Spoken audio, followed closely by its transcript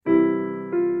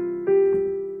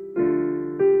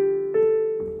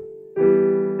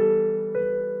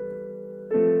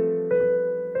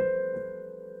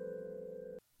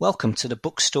Welcome to the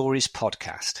Book Stories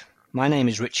podcast. My name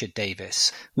is Richard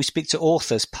Davis. We speak to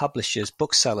authors, publishers,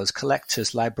 booksellers,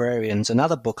 collectors, librarians, and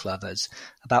other book lovers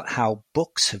about how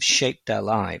books have shaped their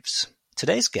lives.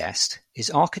 Today's guest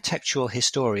is architectural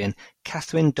historian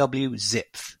Catherine W.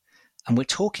 Zipf, and we're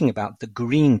talking about The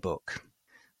Green Book.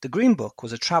 The Green Book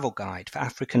was a travel guide for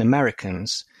African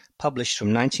Americans published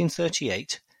from 1938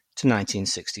 to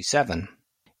 1967.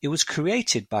 It was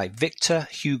created by Victor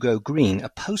Hugo Green, a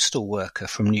postal worker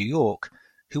from New York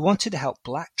who wanted to help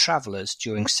black travelers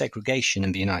during segregation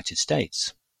in the United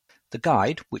States. The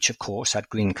guide, which of course had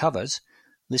green covers,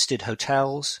 listed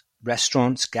hotels,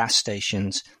 restaurants, gas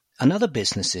stations, and other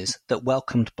businesses that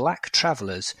welcomed black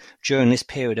travelers during this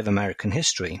period of American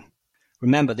history.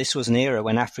 Remember, this was an era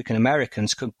when African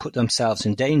Americans could put themselves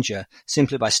in danger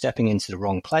simply by stepping into the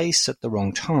wrong place at the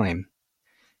wrong time.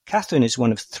 Catherine is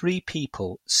one of three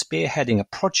people spearheading a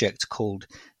project called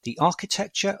The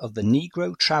Architecture of the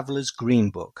Negro Traveler's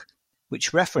Green Book,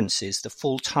 which references the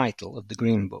full title of the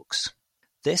Green Books.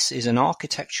 This is an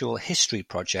architectural history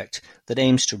project that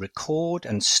aims to record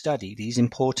and study these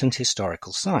important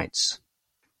historical sites.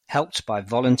 Helped by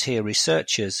volunteer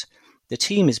researchers, the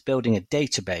team is building a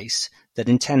database that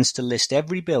intends to list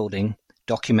every building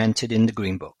documented in the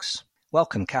Green Books.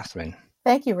 Welcome, Catherine.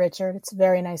 Thank you, Richard. It's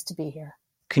very nice to be here.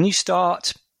 Can you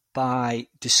start by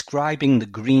describing the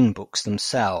Green Books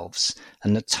themselves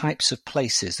and the types of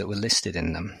places that were listed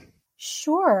in them?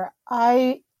 Sure.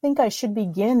 I think I should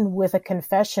begin with a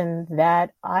confession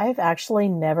that I've actually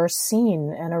never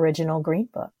seen an original Green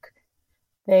Book.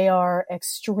 They are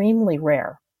extremely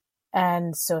rare.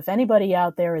 And so if anybody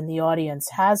out there in the audience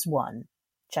has one,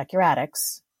 check your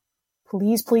attics.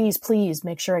 Please, please, please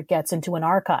make sure it gets into an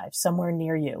archive somewhere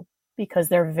near you, because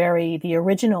the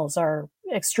originals are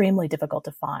extremely difficult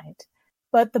to find.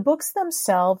 But the books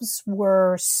themselves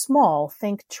were small,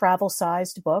 think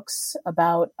travel-sized books,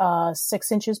 about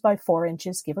 6 inches by 4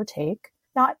 inches, give or take.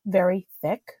 Not very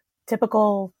thick.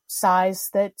 Typical size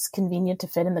that's convenient to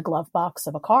fit in the glove box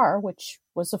of a car, which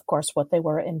was, of course, what they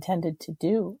were intended to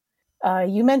do.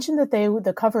 You mentioned that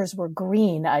the covers were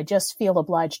green. I just feel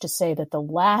obliged to say that the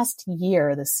last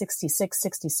year, the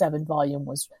 66-67 volume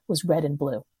was red and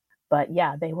blue. But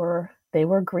yeah, they were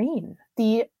green.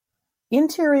 The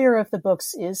interior of the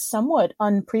books is somewhat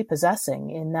unprepossessing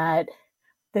in that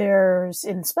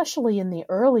especially in the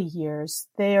early years,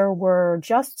 there were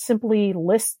just simply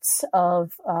lists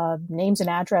of names and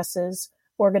addresses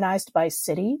organized by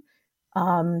city.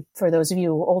 For those of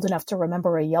you old enough to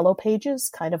remember a Yellow Pages,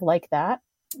 kind of like that.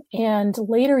 And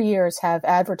later years have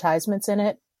advertisements in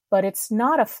it, but it's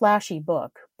not a flashy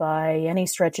book by any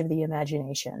stretch of the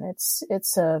imagination.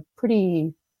 It's a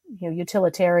pretty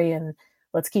utilitarian,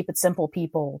 let's keep it simple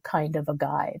people kind of a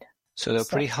guide. So they're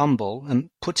pretty humble and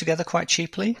put together quite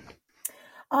cheaply?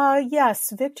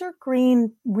 Yes, Victor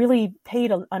Green really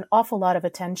paid an awful lot of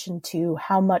attention to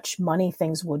how much money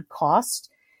things would cost.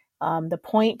 The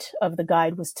point of the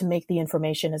guide was to make the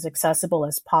information as accessible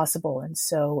as possible. And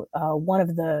so one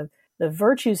of the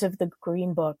virtues of the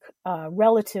Green Book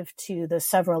relative to the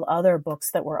several other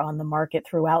books that were on the market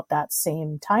throughout that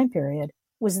same time period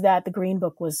was that the Green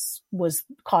Book was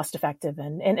cost effective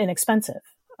and inexpensive.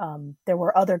 There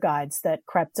were other guides that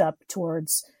crept up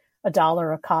towards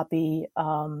 $1 a copy,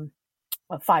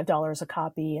 $5 a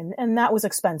copy, and that was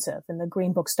expensive. And the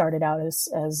Green Book started out as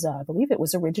I believe it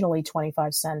was originally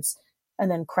 25 cents and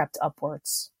then crept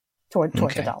upwards towards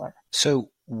 $1. So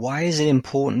why is it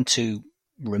important to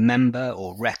remember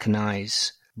or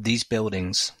recognize these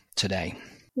buildings today?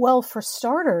 Well, for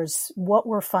starters, what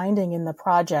we're finding in the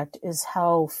project is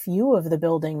how few of the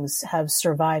buildings have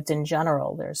survived in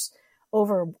general. There's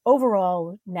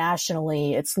overall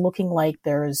nationally, it's looking like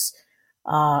there's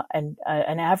an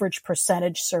average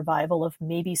percentage survival of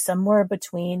maybe somewhere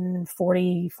between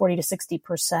 40 to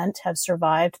 60% have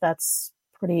survived. That's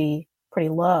pretty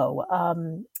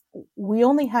low. We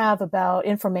only have about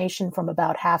information from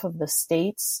about half of the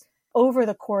states. Over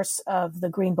the course of the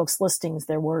Green Book's listings,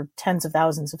 there were tens of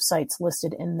thousands of sites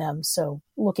listed in them. So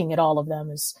looking at all of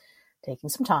them is taking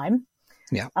some time.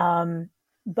 Yeah.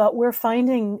 But we're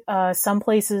finding some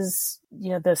places,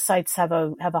 the sites have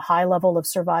a high level of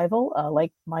survival,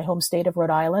 like my home state of Rhode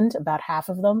Island, about half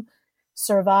of them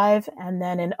survive. And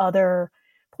then in other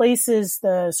places,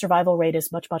 the survival rate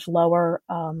is much, much lower.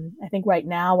 I think right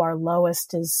now our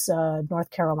lowest is North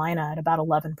Carolina at about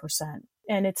 11%.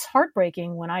 And it's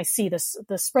heartbreaking when I see the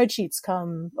spreadsheets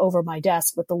come over my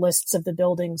desk with the lists of the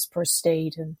buildings per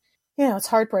state. And, it's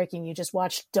heartbreaking. You just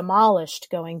watch demolished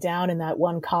going down in that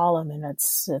one column, and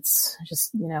it's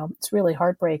just, it's really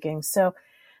heartbreaking. So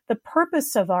the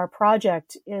purpose of our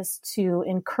project is to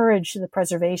encourage the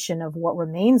preservation of what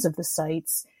remains of the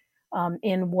sites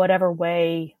in whatever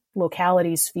way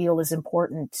localities feel is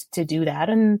important to do that.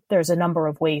 And there's a number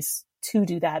of ways to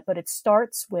do that, but it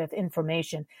starts with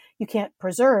information. You can't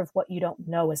preserve what you don't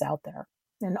know is out there.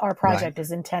 And our project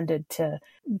is intended to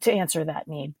answer that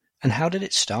need. And how did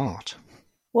it start?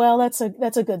 Well, that's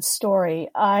a good story.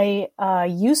 I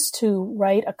used to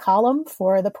write a column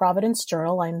for the Providence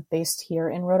Journal. I'm based here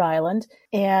in Rhode Island.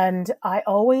 And I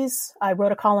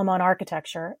wrote a column on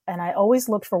architecture, and I always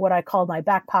looked for what I called my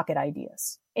back pocket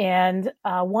ideas. And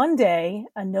one day,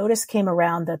 a notice came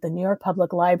around that the New York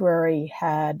Public Library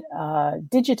had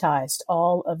digitized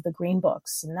all of the green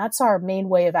books. And that's our main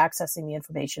way of accessing the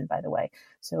information, by the way.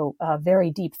 So a very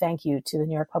deep thank you to the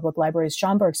New York Public Library's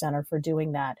Schomburg Center for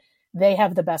doing that. They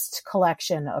have the best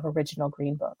collection of original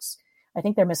green books. I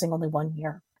think they're missing only 1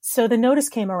 year. So the notice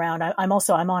came around. I'm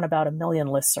on about 1 million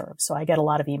listservs, so I get a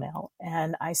lot of email.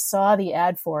 And I saw the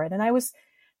ad for it, and I was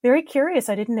very curious.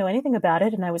 I didn't know anything about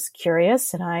it, and I was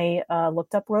curious, and I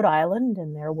looked up Rhode Island,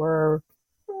 and there were,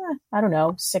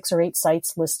 6 or 8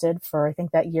 sites listed for, I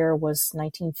think that year was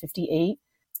 1958.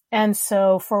 And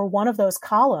so for one of those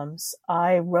columns,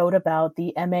 I wrote about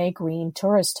the M.A. Green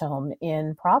tourist home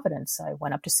in Providence. I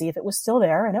went up to see if it was still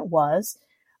there, and it was.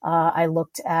 I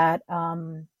looked at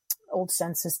old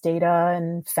census data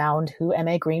and found who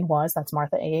M.A. Green was. That's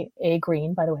Martha A.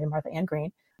 Green, by the way, Martha Ann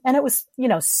Green. And it was,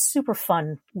 super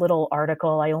fun little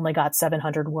article. I only got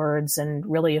 700 words. And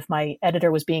really, if my editor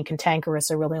was being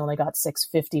cantankerous, I really only got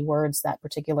 650 words that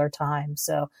particular time.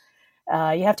 So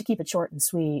you have to keep it short and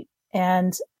sweet.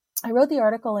 And I wrote the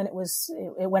article, and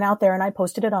it went out there, and I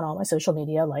posted it on all my social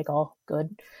media, like all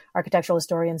good architectural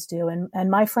historians do. And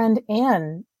my friend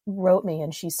Anne wrote me,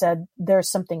 and she said,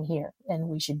 there's something here and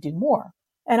we should do more.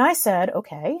 And I said,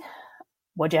 okay,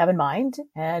 what'd you have in mind?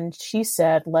 And she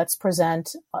said, let's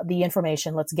present the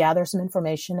information. Let's gather some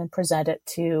information and present it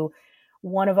to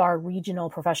one of our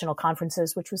regional professional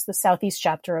conferences, which was the Southeast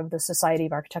chapter of the Society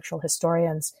of Architectural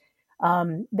Historians.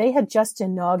 They had just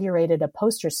inaugurated a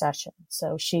poster session.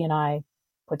 So she and I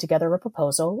put together a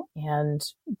proposal, and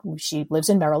she lives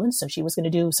in Maryland. So she was going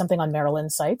to do something on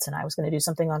Maryland sites, and I was going to do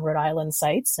something on Rhode Island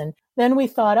sites. And then we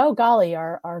thought, oh, golly,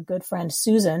 our good friend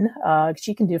Susan,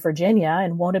 she can do Virginia.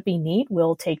 And won't it be neat?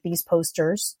 We'll take these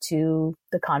posters to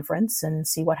the conference and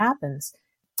see what happens.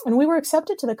 And we were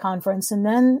accepted to the conference, and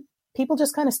then people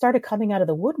just kind of started coming out of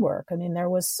the woodwork. I mean, there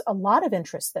was a lot of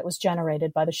interest that was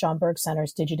generated by the Schomburg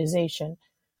Center's digitization.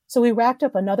 So we racked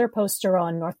up another poster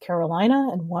on North Carolina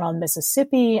and one on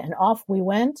Mississippi, and off we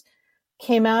went.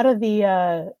 Came out of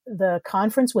the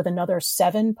conference with another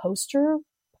 7 poster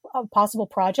possible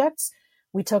projects.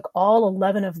 We took all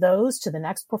 11 of those to the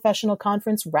next professional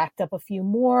conference, racked up a few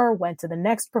more, went to the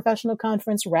next professional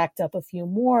conference, racked up a few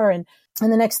more. And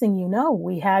the next thing you know,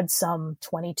 we had some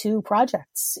 22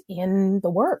 projects in the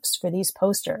works for these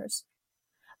posters.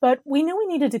 But we knew we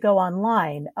needed to go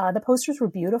online. The posters were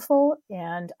beautiful,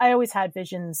 and I always had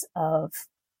visions of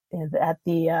at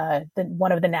the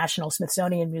one of the National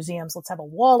Smithsonian Museums, let's have a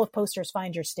wall of posters,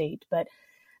 find your state. But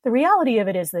the reality of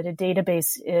it is that a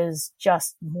database is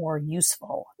just more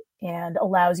useful and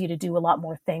allows you to do a lot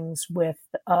more things with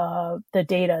the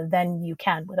data than you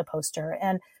can with a poster.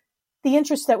 And the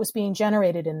interest that was being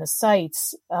generated in the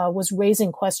sites was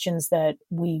raising questions that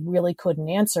we really couldn't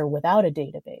answer without a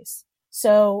database.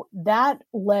 So that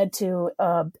led to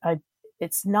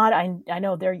it's not, I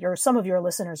know some of your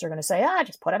listeners are going to say,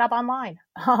 just put it up online.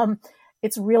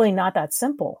 It's really not that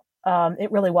simple.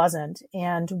 It really wasn't.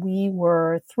 And we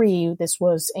were 3. This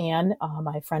was Anne,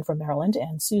 my friend from Maryland,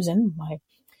 and Susan,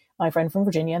 my friend from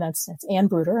Virginia. That's Anne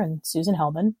Bruder and Susan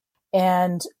Hellman.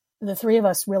 And the 3 of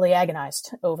us really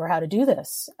agonized over how to do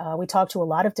this. We talked to a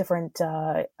lot of different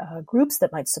groups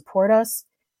that might support us,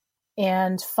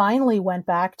 and finally went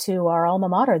back to our alma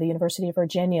mater, the University of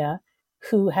Virginia,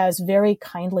 who has very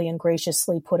kindly and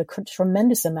graciously put a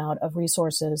tremendous amount of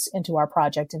resources into our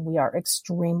project, and we are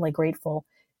extremely grateful.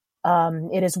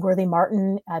 It is Worthy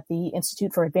Martin at the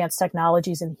Institute for Advanced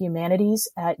Technologies and Humanities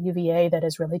at UVA that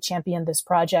has really championed this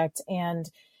project and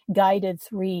guided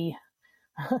 3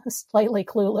 slightly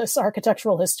clueless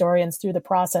architectural historians through the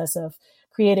process of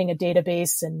creating a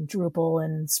database and Drupal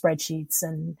and spreadsheets.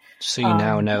 And so you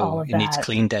now know it needs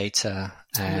clean data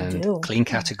and clean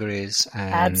categories,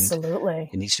 and absolutely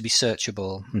it needs to be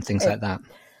searchable and things like that.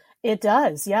 It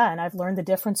does, yeah. And I've learned the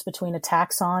difference between a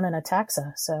taxon and a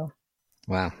taxa. So,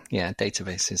 wow, yeah,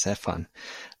 databases, they're fun.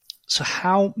 So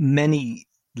how many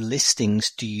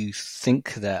listings do you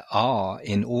think there are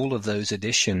in all of those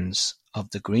editions of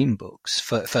the Green Books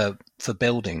for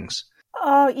buildings?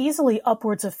 Easily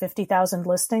upwards of 50,000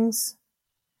 listings,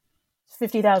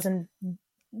 50,000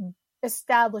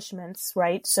 establishments,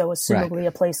 right? So assumably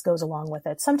a place goes along with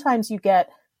it. Sometimes you get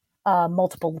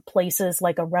multiple places,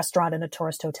 like a restaurant and a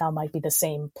tourist hotel might be the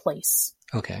same place.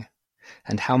 Okay.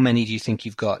 And how many do you think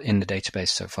you've got in the database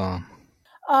so far?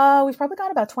 We've probably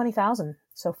got about 20,000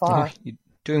 so far. Oh, you're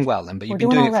doing well then, but you've been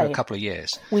doing it for a couple of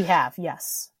years. We have,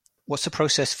 yes. What's the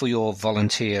process for your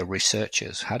volunteer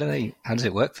researchers? How does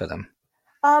it work for them?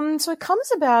 So it comes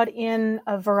about in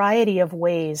a variety of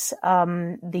ways.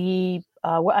 We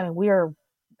are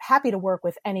happy to work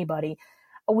with anybody.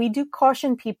 We do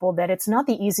caution people that it's not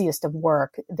the easiest of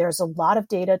work. There's a lot of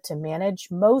data to manage.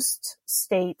 Most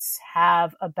states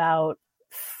have about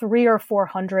 300 or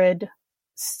 400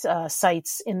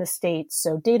 sites in the state.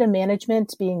 So data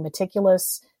management, being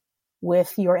meticulous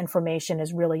with your information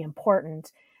is really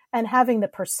important. And having the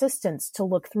persistence to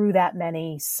look through that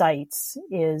many sites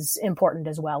is important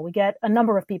as well. We get a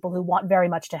number of people who want very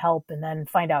much to help and then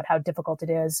find out how difficult it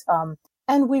is.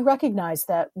 And we recognize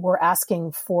that we're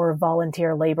asking for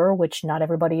volunteer labor, which not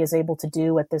everybody is able to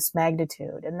do at this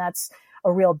magnitude. And that's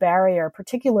a real barrier,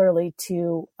 particularly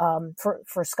to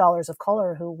for scholars of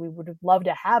color who we would love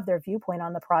to have their viewpoint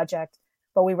on the project,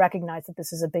 but we recognize that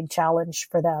this is a big challenge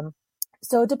for them.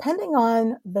 So depending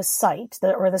on the site,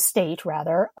 or the state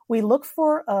rather, we look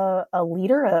for a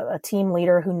leader, a team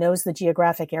leader who knows the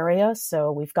geographic area.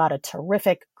 So we've got a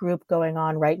terrific group going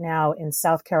on right now in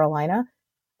South Carolina,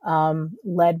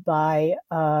 led by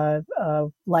a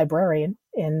librarian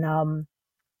in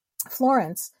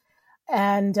Florence.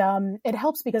 And it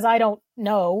helps because I don't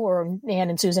know, or Ann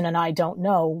and Susan and I don't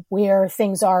know where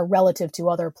things are relative to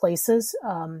other places.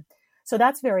 So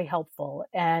that's very helpful.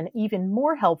 And even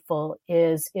more helpful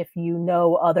is if you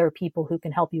know other people who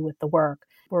can help you with the work.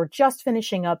 We're just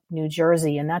finishing up New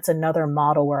Jersey, and that's another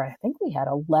model where I think we had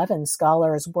 11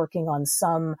 scholars working on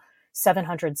some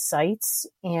 700 sites,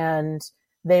 and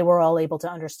they were all able to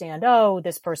understand, oh,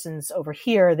 this person's over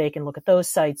here, they can look at those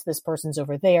sites. This person's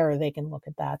over there, they can look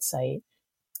at that site.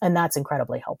 And that's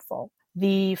incredibly helpful.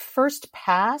 The first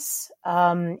pass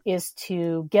is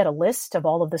to get a list of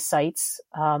all of the sites,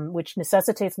 which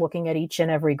necessitates looking at each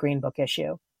and every Green Book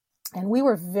issue. And we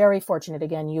were very fortunate.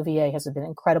 Again, UVA has been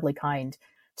incredibly kind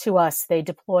to us. They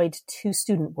deployed 2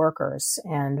 student workers,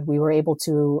 and we were able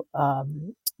to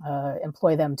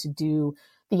employ them to do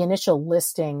the initial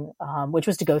listing, which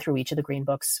was to go through each of the Green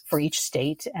Books for each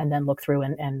state and then look through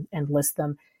and list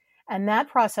them. And that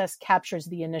process captures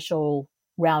the initial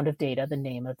round of data, the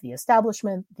name of the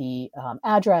establishment, the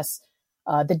address,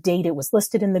 the date it was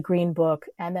listed in the Green Book,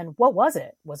 and then what was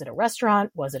it? Was it a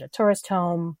restaurant? Was it a tourist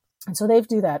home? And so they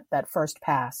do that first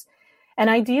pass. And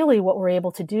ideally, what we're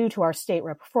able to do to our state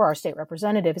for our state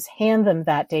representative is hand them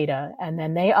that data, and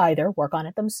then they either work on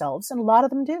it themselves, and a lot of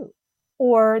them do,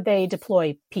 or they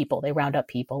deploy people, they round up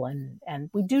people. And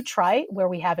we do try where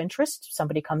we have interest.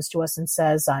 Somebody comes to us and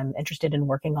says, I'm interested in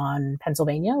working on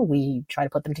Pennsylvania. We try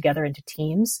to put them together into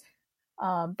teams.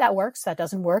 That works. That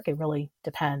doesn't work. It really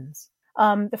depends.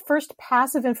 The first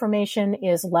pass of information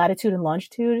is latitude and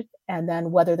longitude, and then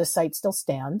whether the site still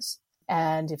stands.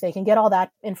 And if they can get all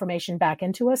that information back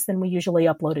into us, then we usually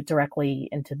upload it directly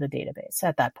into the database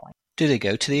at that point. Do they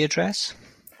go to the address?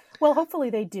 Well, hopefully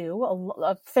they do.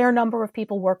 A fair number of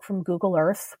people work from Google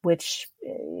Earth, which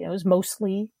is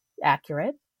mostly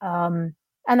accurate. And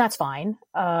that's fine,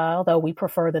 although we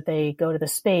prefer that they go to the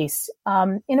space.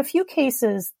 In a few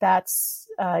cases, that's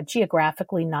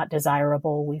geographically not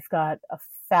desirable. We've got a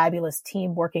fabulous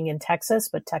team working in Texas,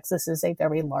 but Texas is a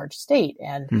very large state,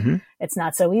 and it's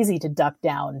not so easy to duck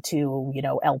down to,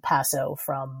 El Paso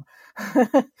from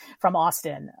from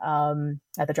Austin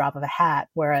at the drop of a hat.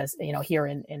 Whereas, here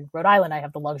in Rhode Island, I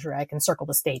have the luxury, I can circle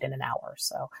the state in an hour.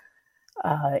 So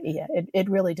it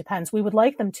really depends. We would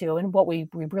like them to, and what we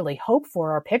really hope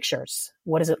for are pictures.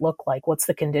 What does it look like? What's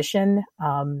the condition?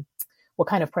 What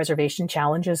kind of preservation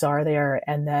challenges are there?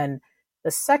 And then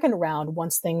the second round,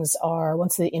 once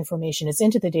the information is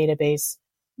into the database,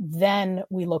 then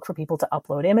we look for people to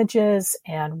upload images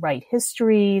and write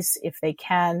histories if they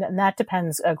can. And that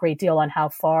depends a great deal on how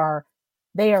far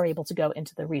they are able to go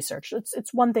into the research.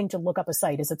 It's one thing to look up a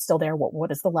site. Is it still there?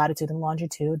 What is the latitude and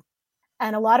longitude?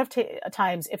 And a lot of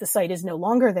times, if the site is no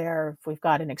longer there, if we've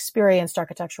got an experienced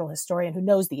architectural historian who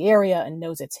knows the area and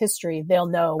knows its history, they'll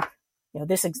know,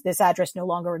 this address no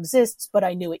longer exists, but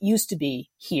I knew it used to be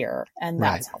here, and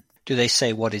that's helpful. Do they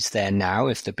say what is there now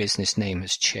if the business name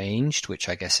has changed, which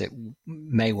I guess it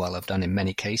may well have done in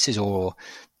many cases, or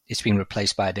it's been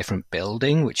replaced by a different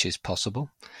building, which is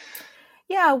possible?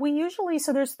 Yeah, we usually,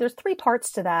 so there's three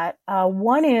parts to that.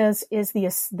 One is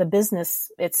the business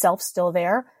itself still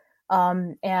there?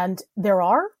 And there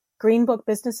are Green Book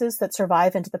businesses that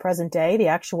survive into the present day, the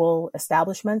actual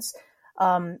establishments.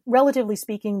 Relatively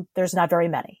speaking, there's not very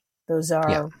many. Those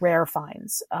are rare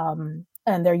finds. And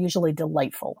they're usually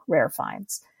delightful, rare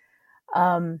finds.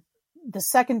 The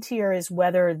second tier is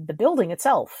whether the building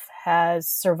itself has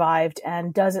survived,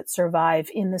 and does it survive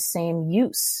in the same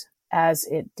use as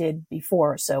it did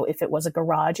before. So if it was a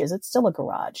garage, is it still a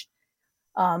garage?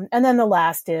 And then the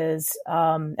last is,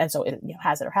 and so it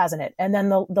has it or hasn't it? And then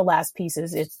the last piece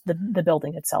is the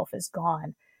building itself is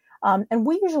gone. And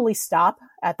we usually stop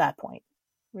at that point.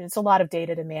 It's a lot of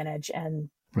data to manage, and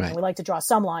we like to draw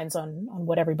some lines on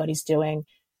what everybody's doing.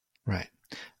 Right.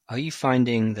 Are you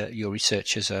finding that your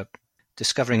researchers are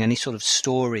discovering any sort of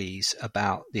stories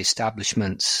about the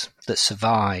establishments that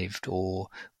survived or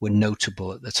were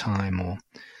notable at the time, or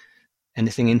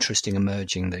anything interesting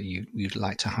emerging that you'd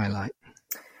like to highlight?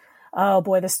 Oh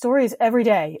boy, the stories every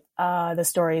day, the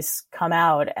stories come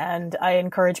out, and I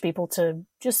encourage people to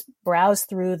just browse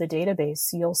through the database.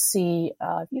 You'll see,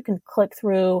 you can click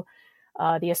through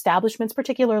the establishments,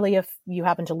 particularly if you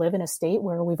happen to live in a state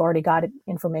where we've already got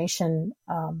information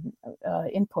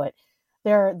input.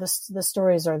 The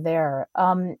stories are there.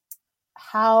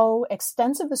 How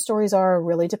extensive the stories are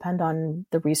really depend on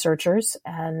the researchers,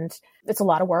 and it's a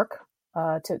lot of work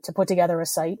to put together a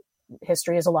site.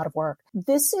 History is a lot of work.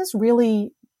 This is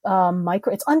really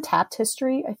it's untapped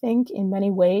history, I think, in many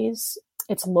ways.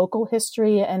 It's local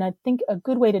history, and I think a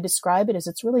good way to describe it is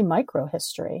it's really micro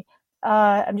history.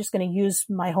 I'm just going to use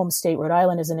my home state, Rhode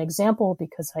Island, as an example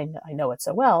because I know it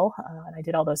so well, and I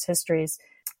did all those histories.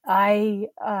 I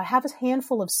have a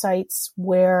handful of sites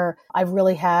where I've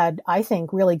really had, I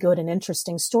think, really good and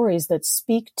interesting stories that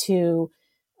speak to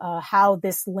how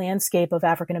this landscape of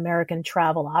African-American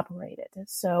travel operated.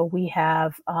 So we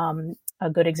have a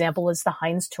good example is the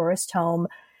Heinz Tourist Home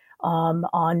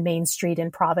on Main Street in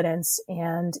Providence,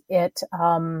 and it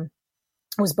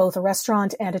was both a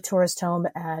restaurant and a tourist home,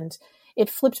 and it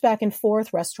flipped back and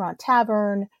forth: restaurant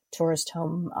tavern, tourist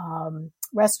home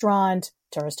restaurant,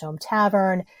 tourist home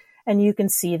tavern. And you can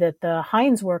see that the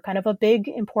Heinz were kind of a big,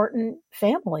 important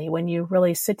family when you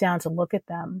really sit down to look at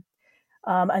them.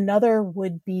 Another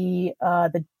would be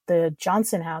the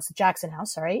Jackson House,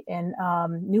 in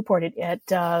Newport. It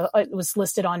was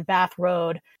listed on Bath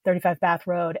Road, 35 Bath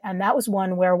Road, and that was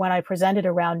one where when I presented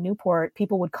around Newport,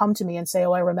 people would come to me and say,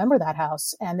 "Oh, I remember that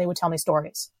house," and they would tell me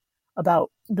stories about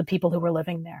the people who were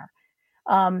living there.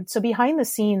 So behind the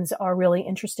scenes are really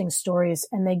interesting stories,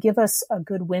 and they give us a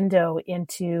good window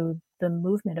into the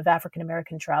movement of African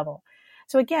American travel.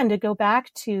 So again, to go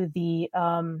back to the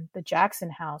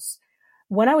Jackson House.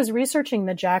 When I was researching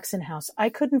the Jackson House, I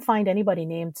couldn't find anybody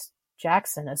named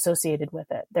Jackson associated with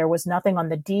it. There was nothing on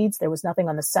the deeds. There was nothing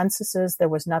on the censuses. There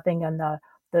was nothing on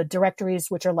the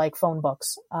directories, which are like phone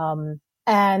books.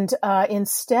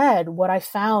 Instead, what I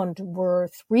found were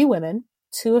three women.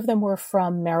 Two of them were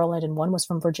from Maryland and one was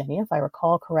from Virginia, if I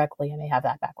recall correctly. I may have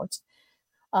that backwards.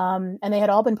 And they had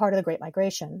all been part of the Great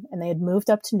Migration, and they had moved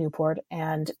up to Newport,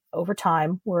 and over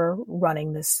time were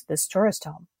running this tourist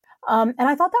home. And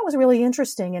I thought that was really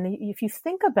interesting. And if you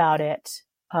think about it,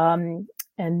 and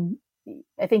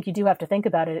I think you do have to think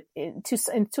about it to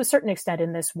a certain extent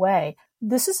in this way,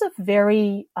 this is a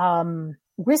very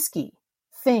risky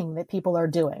thing that people are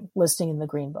doing, listing in the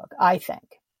Green Book, I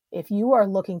think. If you are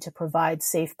looking to provide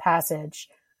safe passage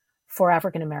for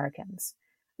African Americans,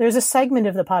 there's a segment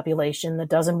of the population that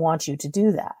doesn't want you to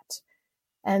do that.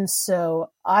 And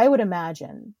so I would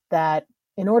imagine that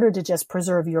in order to just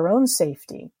preserve your own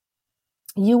safety,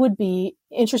 you would be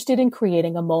interested in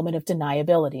creating a moment of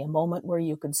deniability, a moment where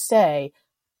you could say,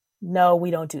 no,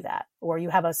 we don't do that, or you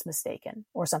have us mistaken,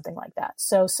 or something like that.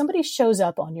 So somebody shows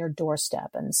up on your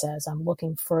doorstep and says, I'm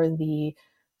looking for the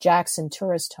Jackson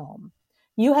Tourist Home.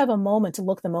 You have a moment to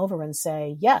look them over and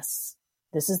say, yes,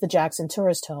 this is the Jackson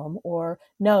Tourist Home, or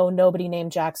no, nobody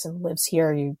named Jackson lives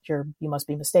here. You must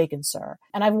be mistaken, sir.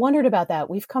 And I've wondered about that.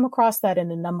 We've come across that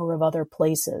in a number of other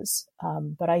places.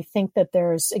 But I think that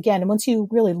there's, again, once you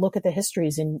really look at the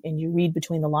histories and you read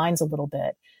between the lines a little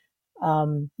bit,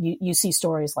 you see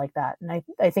stories like that. And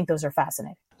I think those are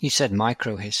fascinating. You said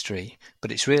microhistory,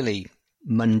 but it's really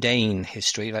mundane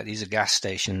history. Like these are gas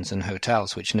stations and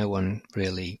hotels, which no one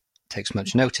really takes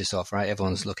much notice of, right?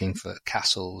 Everyone's looking for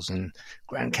castles and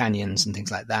Grand Canyons and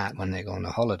things like that when they go on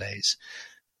the holidays.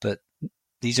 But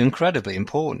these are incredibly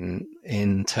important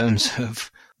in terms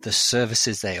of the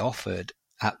services they offered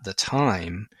at the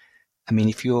time. I mean,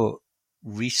 if you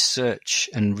research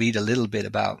and read a little bit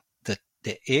about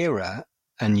the era,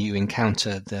 and you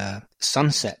encounter the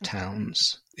sunset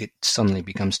towns,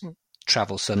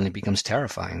 travel suddenly becomes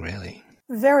terrifying, really.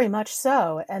 Very much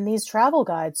so. And these travel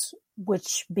guides,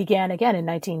 which began again in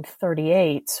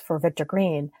 1938 for Victor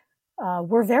Green,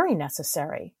 were very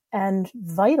necessary and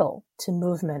vital to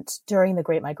movement during the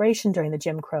Great Migration, during the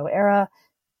Jim Crow era.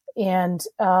 And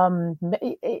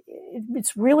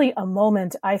it's really a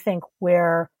moment, I think,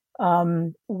 where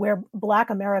Black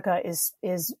America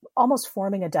is almost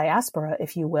forming a diaspora,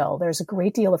 if you will. There's a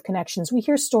great deal of connections. We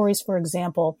hear stories, for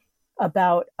example,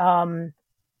 about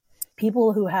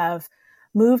people who have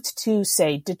moved to,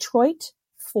 say, Detroit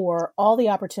for all the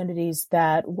opportunities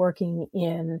that working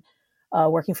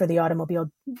for the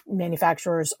automobile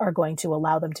manufacturers are going to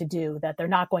allow them to do, that they're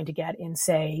not going to get in,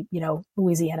 say,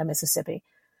 Louisiana, Mississippi.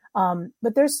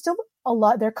 But there's still a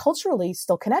lot, they're culturally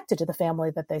still connected to the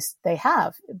family that they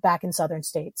have back in southern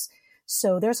states.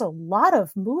 So there's a lot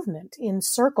of movement in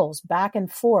circles back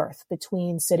and forth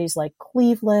between cities like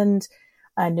Cleveland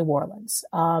and New Orleans.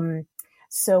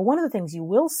 So one of the things you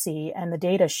will see, and the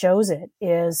data shows it,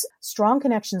 is strong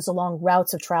connections along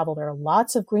routes of travel. There are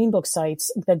lots of Green Book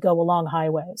sites that go along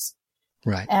highways.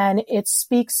 Right. And it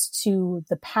speaks to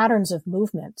the patterns of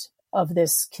movement of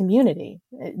this community,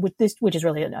 which is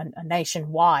really a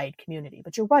nationwide community.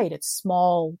 But you're right, it's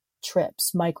small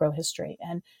trips, microhistory.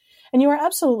 And you are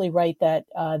absolutely right that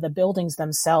the buildings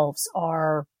themselves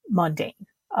are mundane.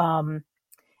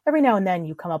 Every now and then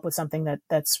you come up with something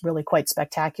that's really quite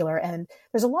spectacular. And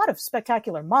there's a lot of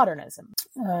spectacular modernism,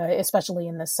 especially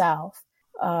in the South.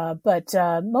 But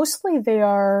mostly they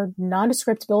are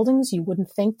nondescript buildings. You wouldn't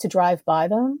think to drive by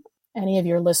them. Any of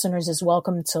your listeners is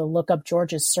welcome to look up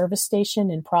George's service station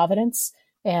in Providence.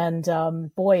 And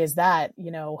boy, is that,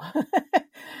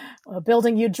 a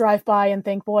building you'd drive by and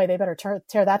think, boy, they better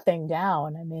tear that thing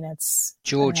down. I mean, it's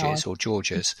George's.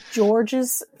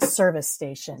 George's service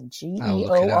station,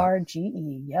 George.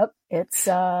 Yep. It's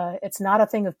not a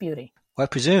thing of beauty. Well, I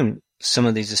presume some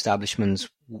of these establishments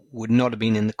would not have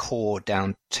been in the core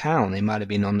downtown. They might have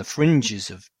been on the fringes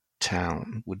of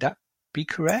town. Would that be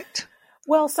correct?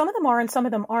 Well, some of them are and some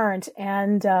of them aren't.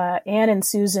 And Anne and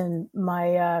Susan,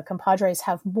 my compadres,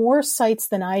 have more sites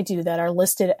than I do that are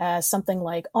listed as something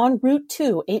like on Route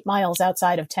 2, 8 miles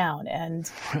outside of town. And,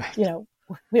 right.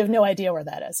 We have no idea where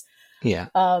that is. Yeah.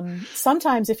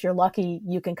 Sometimes if you're lucky,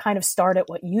 you can kind of start at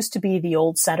what used to be the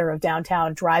old center of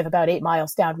downtown, drive about 8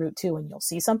 miles down Route 2, and you'll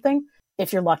see something.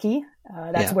 If you're lucky,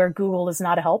 that's where Google is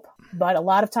not a help. But a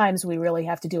lot of times we really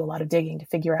have to do a lot of digging to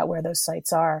figure out where those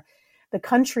sites are. The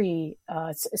country,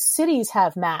 cities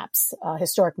have maps,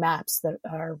 historic maps that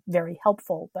are very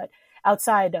helpful. But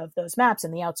outside of those maps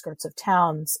in the outskirts of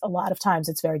towns, a lot of times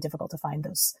it's very difficult to find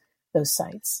those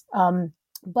sites.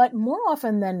 But more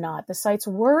often than not, the sites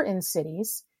were in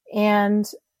cities, and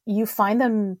you find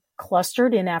them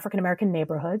clustered in African-American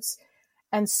neighborhoods.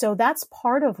 And so that's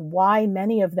part of why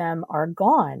many of them are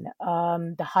gone.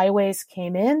 The highways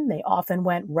came in, they often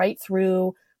went right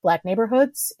through Black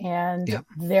neighborhoods, and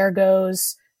there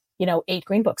goes, 8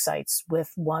 Green Book sites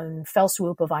with one fell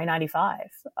swoop of I-95.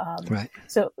 Right.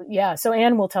 So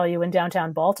Anne will tell you in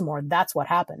downtown Baltimore, that's what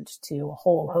happened to a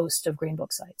whole host of Green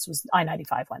Book sites, was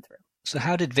I-95 went through. So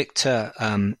how did Victor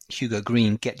Hugo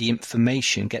Green get the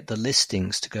information, get the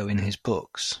listings to go in his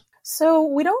books? So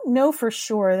we don't know for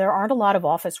sure. There aren't a lot of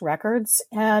office records.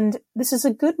 And this is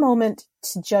a good moment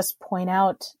to just point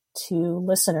out to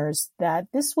listeners that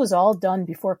this was all done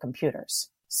before computers.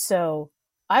 So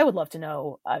I would love to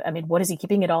know, what is he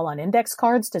keeping it all on index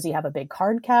cards? Does he have a big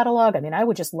card catalog? I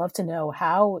would just love to know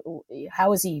how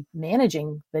is he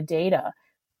managing the data,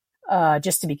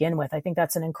 just to begin with. I think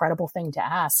that's an incredible thing to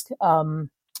ask. And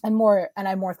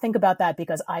I more think about that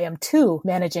because I am too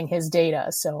managing his data.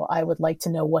 So I would like to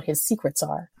know what his secrets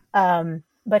are.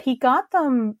 But he got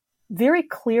them very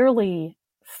clearly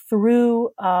through,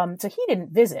 so he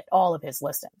didn't visit all of his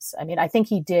listings. I think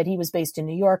he did. He was based in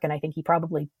New York, and I think he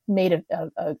probably made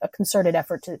a concerted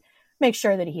effort to make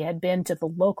sure that he had been to the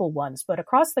local ones. But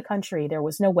across the country, there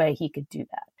was no way he could do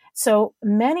that. So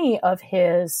many of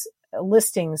his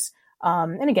listings,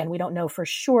 and again, we don't know for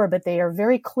sure, but they are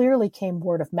very clearly came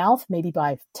word of mouth, maybe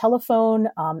by telephone,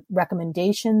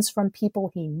 recommendations from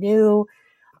people he knew.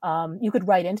 You could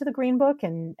write into the Green Book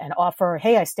and offer,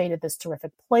 hey, I stayed at this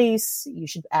terrific place. You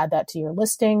should add that to your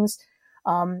listings.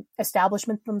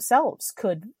 Establishments themselves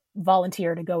could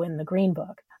volunteer to go in the Green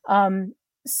Book.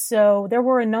 So there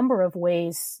were a number of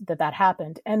ways that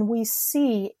happened. And we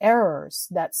see errors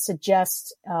that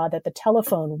suggest that the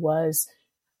telephone was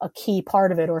a key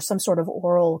part of it, or some sort of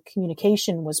oral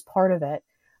communication was part of it,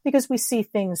 because we see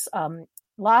things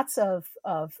lots of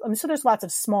so there's lots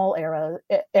of small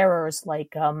errors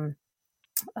like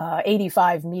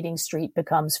 85 Meeting Street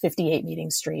becomes 58 Meeting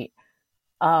Street.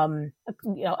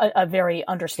 A very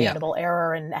understandable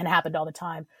error and happened all the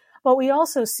time. But we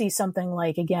also see something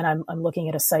like, again, I'm looking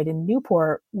at a site in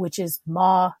Newport, which is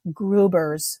Ma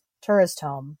Gruber's tourist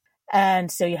home.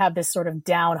 And so you have this sort of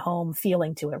down home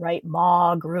feeling to it, right?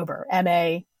 Ma Gruber,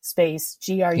 M-A space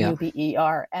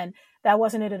Gruber. And that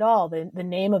wasn't it at all. The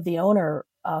name of the owner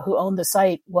who owned the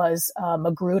site was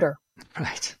Magruder.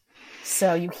 Right.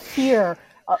 So you hear,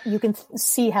 you can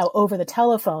see how over the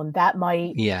telephone that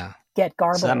might get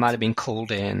garbled. So that might have been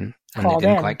called in and they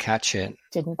didn't quite catch it.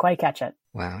 Didn't quite catch it.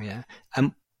 Wow, yeah.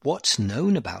 And what's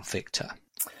known about Victor?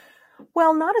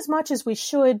 Well, not as much as we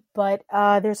should, but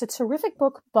there's a terrific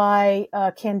book by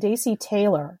Candace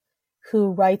Taylor,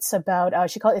 who writes about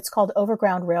it's called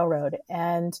Overground Railroad,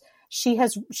 and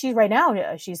she's right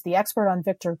now she's the expert on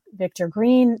Victor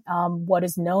Green. What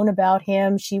is known about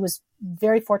him? She was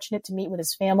very fortunate to meet with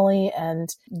his family,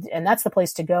 and that's the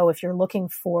place to go if you're looking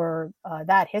for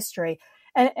that history.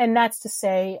 And that's to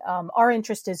say, our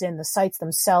interest is in the sites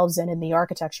themselves and in the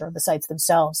architecture of the sites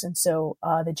themselves. And so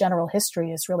the general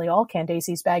history is really all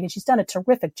Candace's bag, and she's done a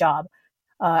terrific job.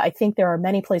 I think there are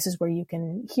many places where you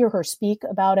can hear her speak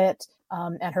about it,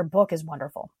 and her book is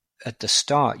wonderful. At the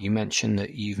start, you mentioned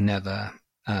that you've never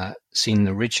seen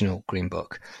the original Green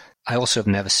Book. I also have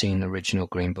never seen the original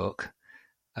Green Book.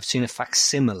 I've seen a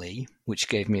facsimile, which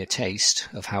gave me a taste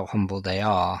of how humble they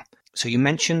are. So you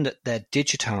mentioned that they're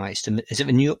digitized, and is it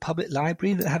the New York Public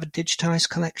Library that have a digitized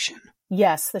collection?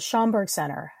 Yes, the Schomburg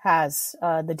Center has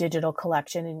the digital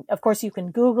collection. And of course, you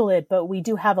can Google it, but we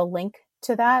do have a link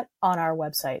to that on our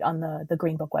website, on the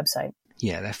Green Book website.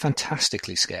 Yeah, they're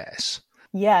fantastically scarce.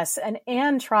 Yes, and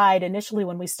Anne tried initially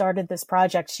when we started this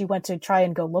project, she went to try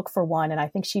and go look for one, and I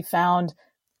think she found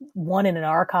one in an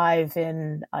archive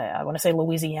in, I want to say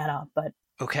Louisiana, but...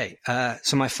 Okay,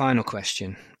 so my final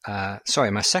question,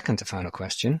 my second to final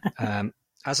question.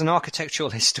 As an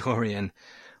architectural historian,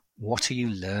 what are you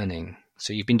learning?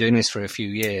 So you've been doing this for a few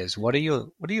years. What are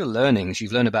your learnings?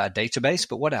 You've learned about a database,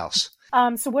 but what else?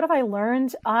 So what have I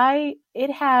learned?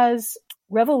 It has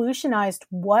revolutionized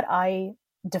what I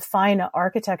define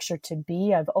architecture to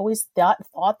be. I've always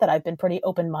thought that I've been pretty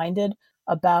open-minded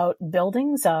about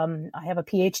buildings. I have a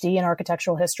PhD in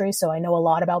architectural history, so I know a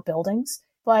lot about buildings.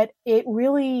 But it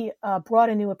really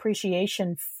brought a new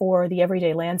appreciation for the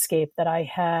everyday landscape that I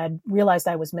had realized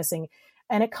I was missing.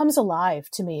 And it comes alive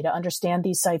to me to understand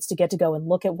these sites, to get to go and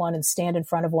look at one and stand in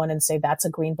front of one and say, that's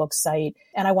a Green Book site,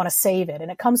 and I want to save it.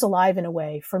 And it comes alive in a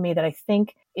way for me that I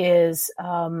think is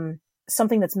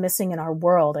something that's missing in our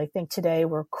world. I think today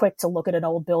we're quick to look at an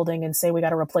old building and say we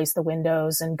got to replace the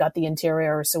windows and gut the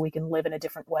interior so we can live in a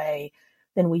different way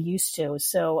than we used to.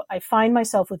 So I find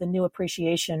myself with a new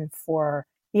appreciation for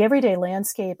the everyday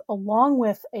landscape, along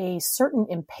with a certain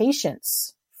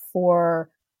impatience for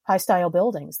high-style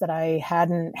buildings that I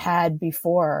hadn't had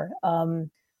before.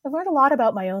 I've learned a lot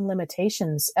about my own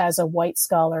limitations as a white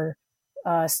scholar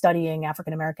studying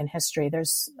African-American history.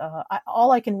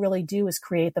 All I can really do is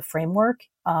create the framework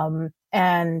and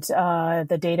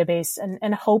the database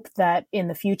and hope that in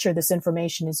the future this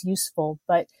information is useful.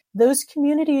 But those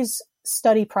communities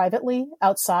study privately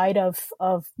outside of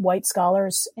white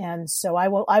scholars, and so I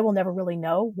will never really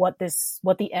know what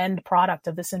the end product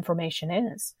of this information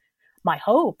is. My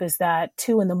hope is that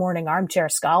 2 a.m. armchair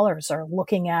scholars are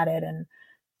looking at it and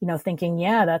thinking,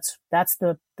 yeah, that's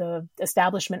the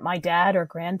establishment my dad or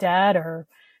granddad or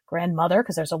grandmother,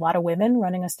 because there's a lot of women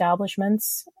running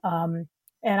establishments. And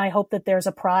I hope that there's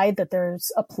a pride, that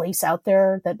there's a place out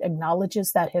there that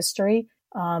acknowledges that history.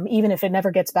 Even if it never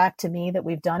gets back to me that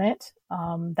we've done it,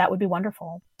 that would be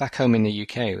wonderful. Back home in the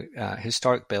UK,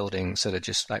 historic buildings that are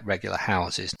just like regular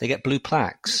houses, they get blue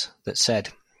plaques that said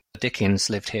Dickens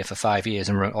lived here for 5 years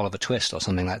and wrote Oliver Twist or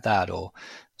something like that, or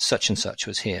such and such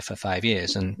was here for 5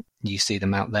 years, and you see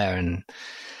them out there and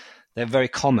they're very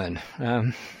common.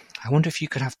 I wonder if you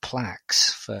could have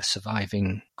plaques for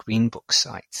surviving Green Book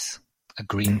sites. A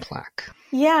green plaque.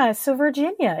 Yeah, so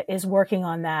Virginia is working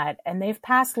on that, and they've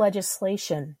passed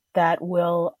legislation that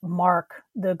will mark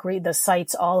the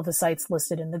sites, all of the sites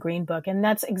listed in the Green Book, and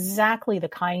that's exactly the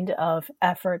kind of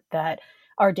effort that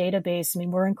our database,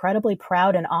 we're incredibly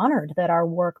proud and honored that our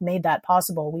work made that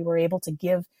possible. We were able to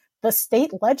give the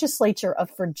state legislature of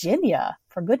Virginia,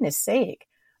 for goodness sake,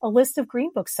 a list of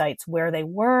Green Book sites, where they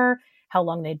were, how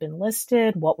long they'd been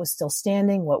listed, what was still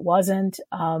standing, what wasn't.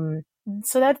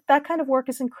 So that kind of work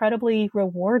is incredibly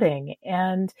rewarding.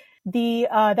 And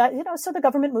so the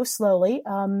government moves slowly.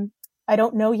 I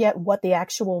don't know yet what the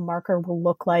actual marker will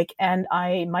look like. And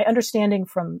my understanding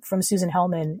from Susan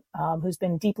Hellman, who's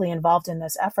been deeply involved in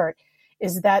this effort,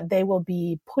 is that they will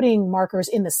be putting markers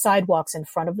in the sidewalks in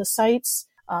front of the sites,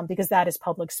 because that is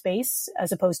public space,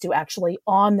 as opposed to actually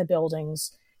on the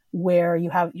buildings where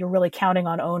you're really counting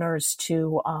on owners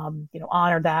to,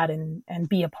 honor that and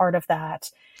be a part of that.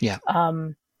 Yeah.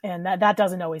 And that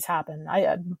doesn't always happen.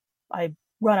 I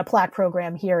run a plaque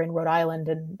program here in Rhode Island,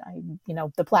 and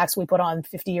the plaques we put on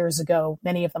 50 years ago,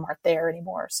 many of them aren't there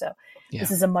anymore. So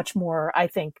This is a much more, I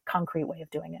think, concrete way of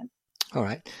doing it. All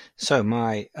right. So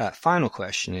my final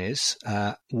question is,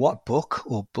 what book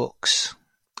or books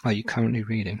are you currently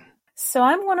reading? So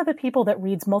I'm one of the people that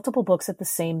reads multiple books at the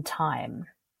same time.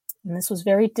 And this was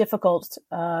very difficult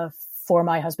for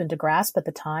my husband to grasp at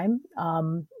the time.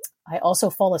 I also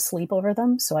fall asleep over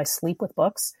them, so I sleep with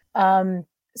books.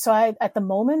 So at the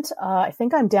moment, I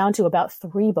think I'm down to about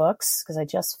 3 books because I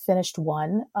just finished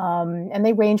one, and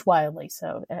they range wildly.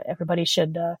 So everybody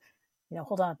should,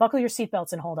 hold on, buckle your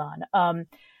seatbelts and hold on.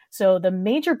 So the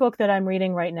major book that I'm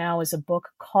reading right now is a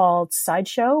book called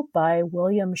Sideshow by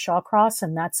William Shawcross,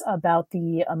 and that's about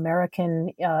the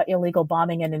American illegal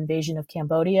bombing and invasion of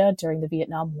Cambodia during the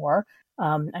Vietnam War.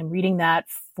 I'm reading that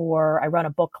I run a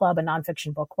book club, a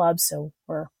nonfiction book club, so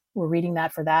we're reading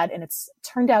that for that. And it's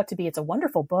a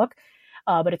wonderful book,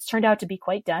 but it's turned out to be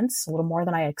quite dense, a little more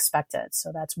than I expected.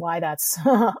 So that's why that's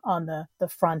on the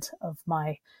front of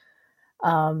my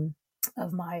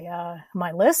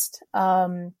list.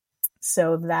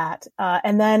 So that,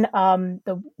 and then, and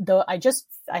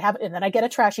then I get a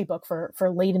trashy book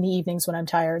for late in the evenings when I'm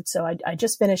tired. So I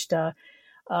just finished a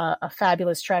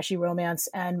fabulous trashy romance,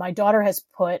 and my daughter has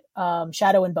put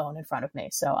Shadow and Bone in front of me,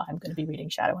 so I'm going to be reading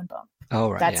Shadow and Bone. Oh,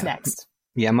 right. That's next.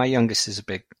 Yeah, my youngest is a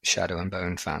big Shadow and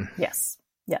Bone fan. Yes.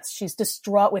 She's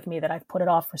distraught with me that I've put it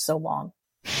off for so long.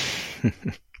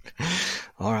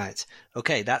 All right.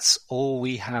 Okay, that's all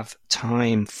we have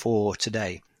time for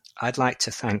today. I'd like to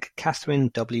thank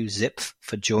Catherine W. Zipf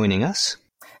for joining us.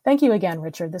 Thank you again,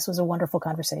 Richard. This was a wonderful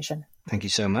conversation. Thank you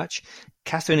so much.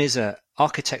 Catherine is an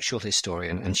architectural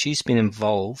historian, and she's been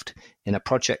involved in a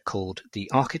project called The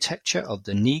Architecture of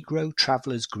the Negro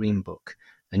Traveler's Green Book.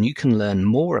 And you can learn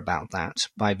more about that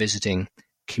by visiting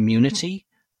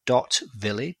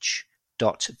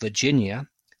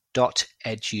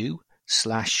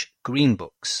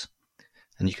community.village.virginia.edu/greenbooks.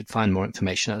 And you can find more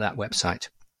information at that website.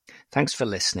 Thanks for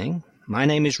listening. My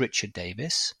name is Richard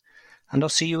Davis, and I'll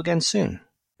see you again soon.